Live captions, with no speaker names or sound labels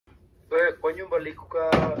Wewe kwa nyumba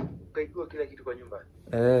kaikua kila kitu kwa nyumba.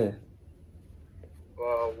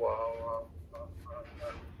 Wow.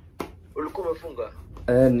 Ulikuwa umefunga?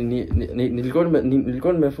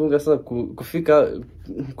 Nilikuwa nimefunga sasa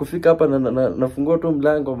kufika hapa nafungua tu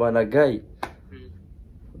mlango bana guy.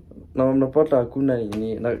 Na unapata hakuna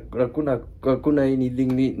anything,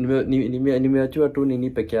 nimeachua tu nini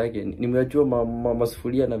peke yake. Nimeachua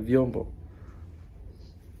masufuria na vyombo.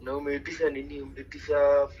 Na umeitisha nini?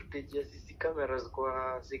 Umeitisha footage ya CC cameras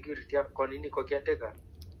kwa security yako kwa nini kwa caretaker?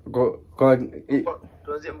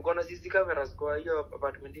 Tuanze mkono CC cameras kwa hiyo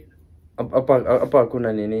apartment hii. Hapa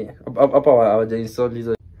hakuna nini. Hapa hawaja install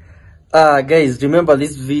hizo. Guys, remember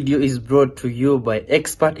this video is brought to you by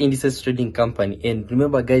Expert Indices Trading Company. And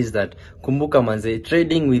remember guys that kumbuka manze,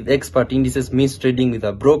 trading with Expert Indices means trading with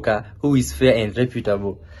a broker who is fair and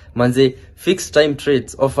reputable. Manze, fixed time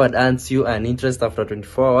trades offered earns you an interest after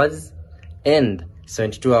 24 hours and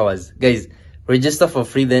 72 hours. Guys, register for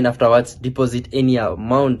free, then afterwards deposit any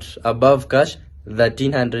amount above cash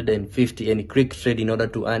 1350 and quick trade in order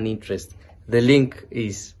to earn interest. The link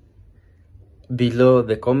is below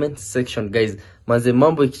the comment section guys. Manze,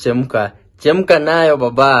 mambo ikichemka, chemka nayo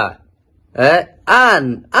baba.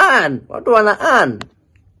 Watu wana earn.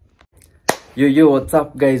 Yo, what's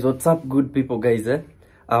up guys? What's up good people guys?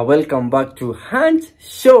 Welcome back to Hunt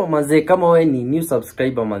Show manze. Kama wewe ni new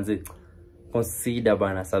subscriber manze, consider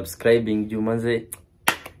bana subscribing juu manze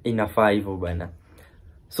inafaa hivyo bana.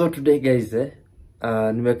 So today guys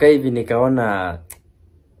nimekaa hivi nikaona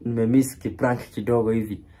nimemiss kiprank kidogo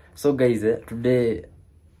hivi. So guys today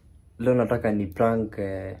leo nataka ni prank.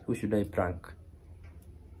 Who should I prank?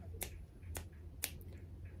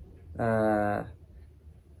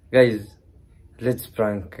 Guys, let's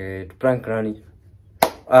prank to prank Rani.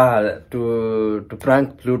 To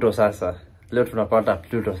prank Pluto sasa. Leo tunapata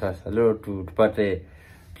Pluto sasa. Leo tupate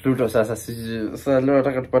Pluto sasa. Sasa leo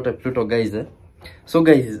nataka tupate Pluto guys So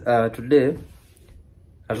guys today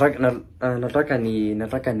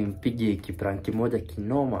nataka nimpige kiprank moja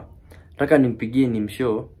kinoma. Nataka nimpigie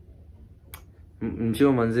nimshow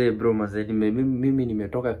manze bro manze, mimi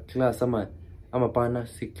nimetoka class ama pana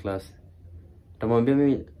si class. Tamwambia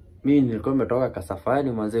mimi nilikuwa nimetoka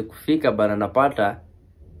kasafari manze, kufika bana napata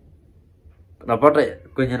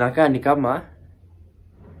kwenye nakaa ni kama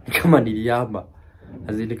niliamba.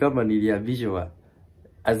 Azini kama niliabishwa.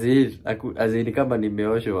 Azini kama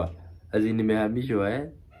nimeoshwa. Azini nimehamishwa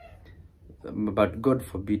But God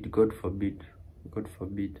forbid bana God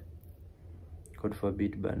forbid.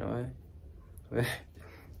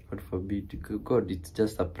 God, it's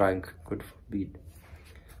just a prank. God forbid.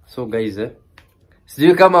 So guys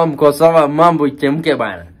sijui kama mko sawa, mambo ichemke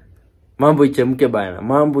bana.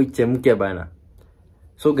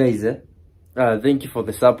 So guys thank you for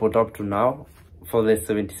the support up to now, for the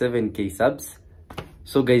 77k subs.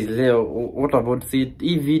 So guys leo what about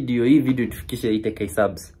hii video tufikishe 80k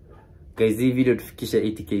subs. Guys, hii video tufikishe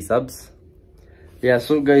 80k subs. Yeah,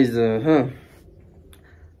 so guys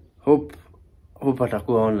hope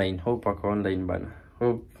atakuwa online. Hope ako online bana.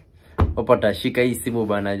 Hope atashika hii simu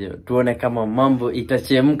bana, tuone kama mambo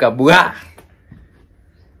itachemka bwa.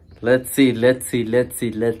 Let's see. 1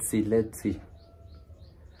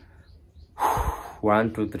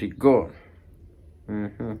 2 3 go.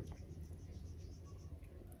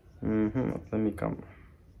 Let me come.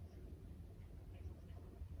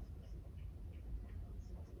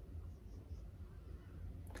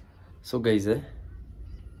 So guys this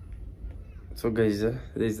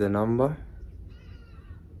is the number.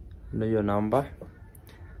 Know your number.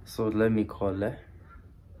 So let me call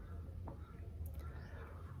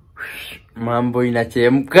Mambo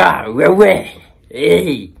inachemka wewe.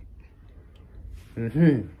 Hey.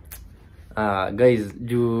 Guys,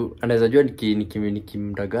 juu anaweza jua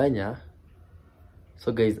nikimdanganya.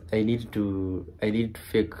 So guys I need to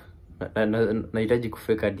fake. Nahitaji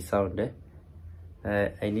kufake hadi sound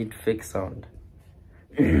I need fake sound.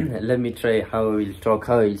 Let me try how I will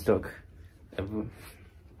talk.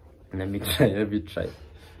 Let me try.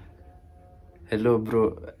 Hello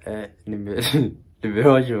bro,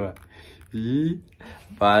 nimeoshwa.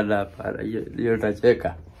 Para hiyo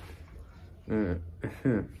utacheka.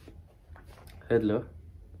 Hello.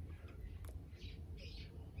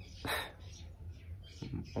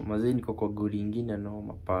 Mazee niko kwa guri ingine no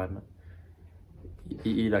mapana.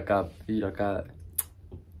 Ila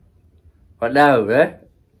wadau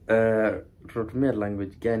tutumia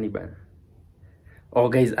language gani bana? Oh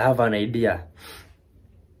guys, I have an idea.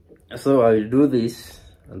 So I will do this.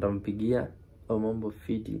 Ndampigia mambo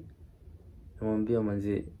fiti. Namwambia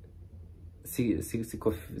manze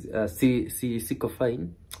siko fine.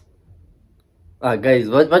 Guys,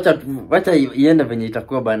 wacha iende venye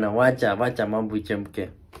itakuwa bana. Wacha mambo ichemke.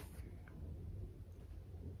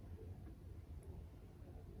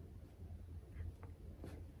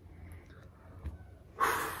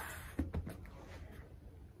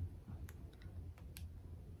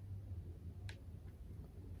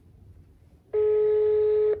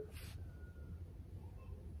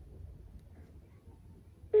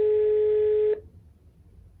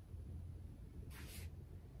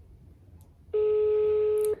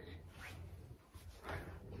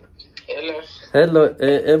 Hello,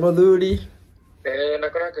 Madhuri.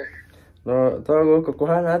 Nakoraka. No, tago uko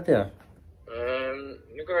kuhana atia?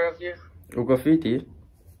 Niko afya. Uko fiti?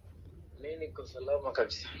 Mimi niko salama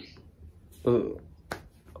kabisa.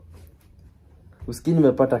 Usikini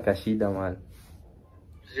nimepata kashida man.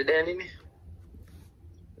 Shida ya nini?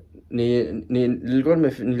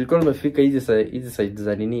 Nilikuwa nimefika hizi side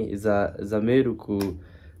za nini za Meru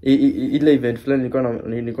ile event fulani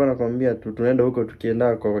nilikuwa nakwambia tunaenda huko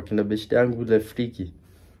tukienda kwa kina beshte yangu ile friki.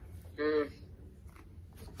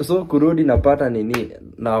 So kurudi napata nini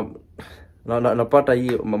napata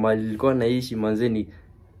hiyo mama nilikuwa naishi manzeni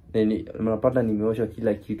napata nimeosha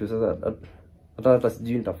kila kitu. Sasa hata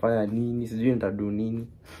sijui nitafanya nini, sijui nitadu nini.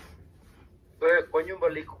 Wewe kwa nyumba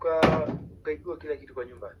kaigua kila kitu kwa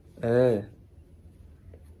nyumba?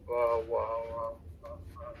 Wow.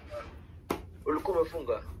 Ulikuwa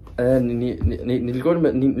umefunga?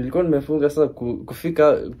 Nilikuwa nimefunga. Sasa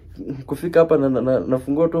kufika hapa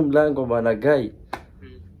nafungua tu mlango bana guy.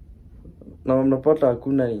 Na mnapata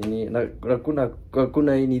hakuna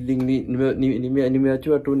anything.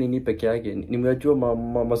 Nimeachua tu nini peke yake. Nimeachua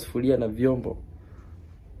masufuria na vyombo.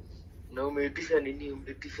 Na umeitisha nini?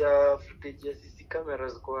 Umeitisha footage ya CC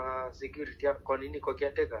cameras kwa security kwa nini, kwa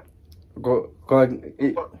caretaker?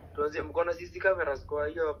 Tuanze mkono CC cameras kwa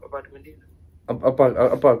hiyo apartment hii.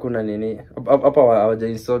 Hapa hakuna nini. Hapa hawaja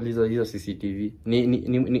install hizo CCTV.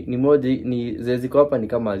 Ni moja ni ziko hapa ni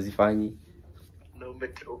kama hazifanyi. Na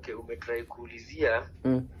umetry kuulizia.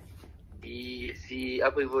 Si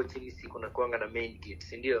hapo hivyo chini si kuna kuanga na main gate,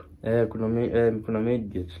 si ndio? Kuna main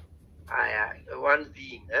gate. Haya, one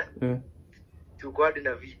thing tulikuwa hadi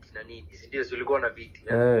na viti na nini, si ndio? Ulikuwa na viti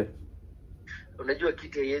unajua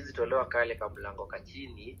kiti haiwezi tolewa kale kwa mlango ka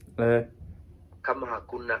chini kama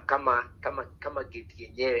hakuna kama gate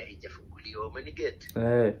yenyewe haijafunguliwa. Umenigeti?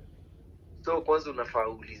 So kwanza unafaa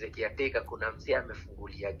uulize caretaker kuna mzee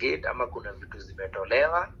amefungulia gate ama kuna vitu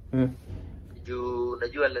zimetolewa. Juu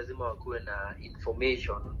unajua lazima wakuwe na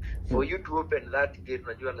information for you to open that gate.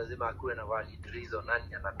 Unajua lazima akuwe na valid reason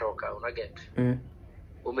nani anatoka. Unaget?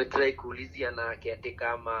 Umetry kuulizia na caretaker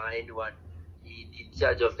ama anyone in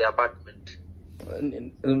charge of the apartment?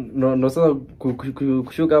 No, sasa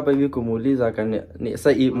kushuka hapa hivi kumuuliza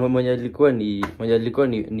sasa mwenye alikuwa ni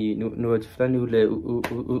watu fulani ule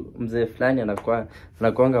mzee fulani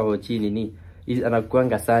anakuanga hochi nini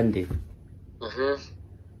anakuanga Sunday.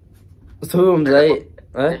 So mzee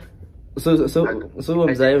so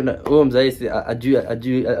mzee si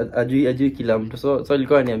ajui kila mtu. So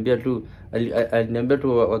alikuwa aliniambia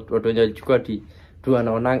tu watu wenye walichukua tu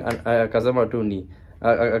anaona akasema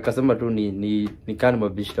tu ni kana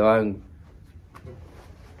mabishta wangu.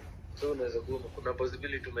 So unaweza kuwa kuna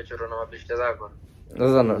possibility umechorwa na mabishta zako.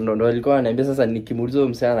 Sasa ndo alikuwa ananiambia sasa nikimuuliza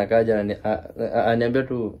msana akaja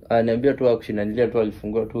ananiambia tu akushinanilia tu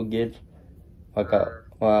alifungua tu gate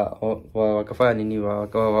wakafanya nini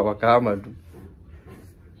wakahama tu.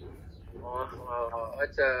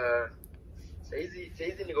 Acha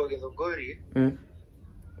saizi niko Githunguri.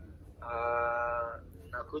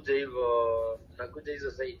 Nakuja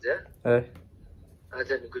hizo sides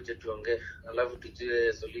acha nikuje tuongee alafu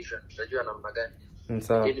tujue solution, tutajua namna gani.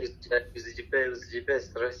 Sawa. Usijipe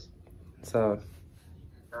stress. Sawa.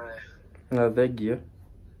 Na thank you.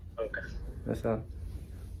 Okay. Sawa.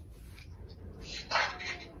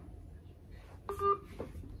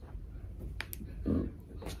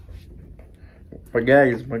 My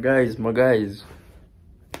guys.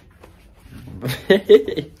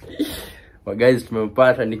 My guys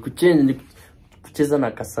tumempata ni kucheza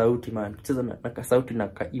na kasauti man. Kucheza na kasauti na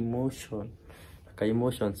ka emotions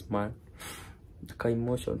man.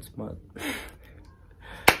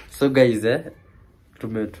 So guys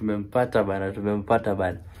tumempata bana.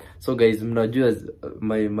 So guys mnajua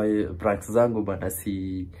my pranks zangu bana,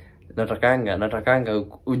 si natakanga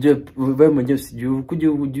ujue wewe mwenyewe usijue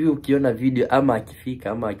ujue ukiona video ama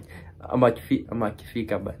akifika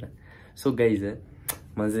bana. So guys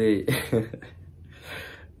manze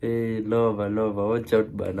love watch out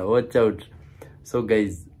bana, watch out. So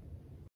guys